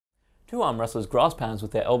Two arm wrestlers grasp hands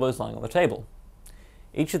with their elbows lying on the table.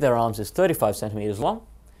 Each of their arms is 35 centimeters long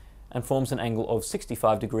and forms an angle of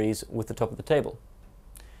 65 degrees with the top of the table.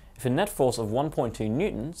 If a net force of 1.2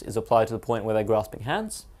 newtons is applied to the point where they're grasping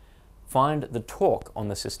hands, find the torque on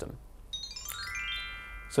the system.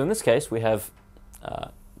 So in this case, we have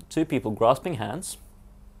two people grasping hands.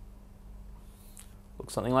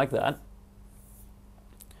 Looks something like that.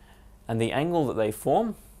 And the angle that they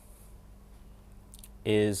form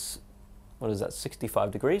is, what is that,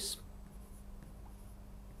 65 degrees.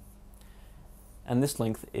 And this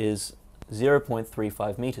length is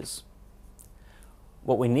 0.35 meters.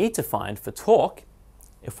 What we need to find for torque,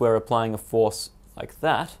 if we're applying a force like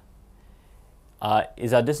that,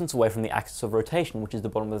 is our distance away from the axis of rotation, which is the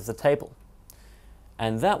bottom of the table.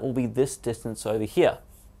 And that will be this distance over here.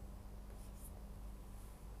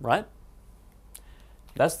 Right?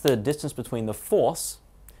 That's the distance between the force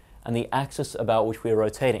and the axis about which we are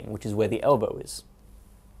rotating, which is where the elbow is.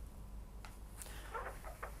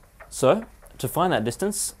 So, to find that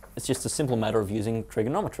distance, it's just a simple matter of using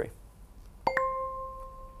trigonometry.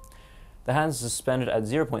 The hands are suspended at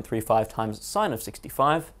 0.35 times sine of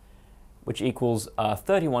 65, which equals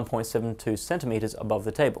 31.72 centimeters above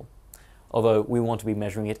the table, although we want to be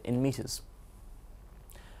measuring it in meters.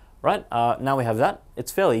 Right, now we have that,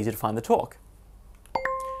 it's fairly easy to find the torque.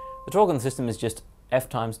 The torque on the system is just F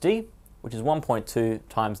times d, which is 1.2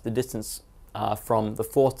 times the distance from the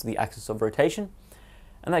force to the axis of rotation,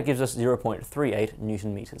 and that gives us 0.38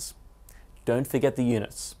 Newton meters. Don't forget the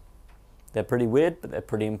units. They're pretty weird, but they're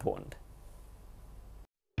pretty important.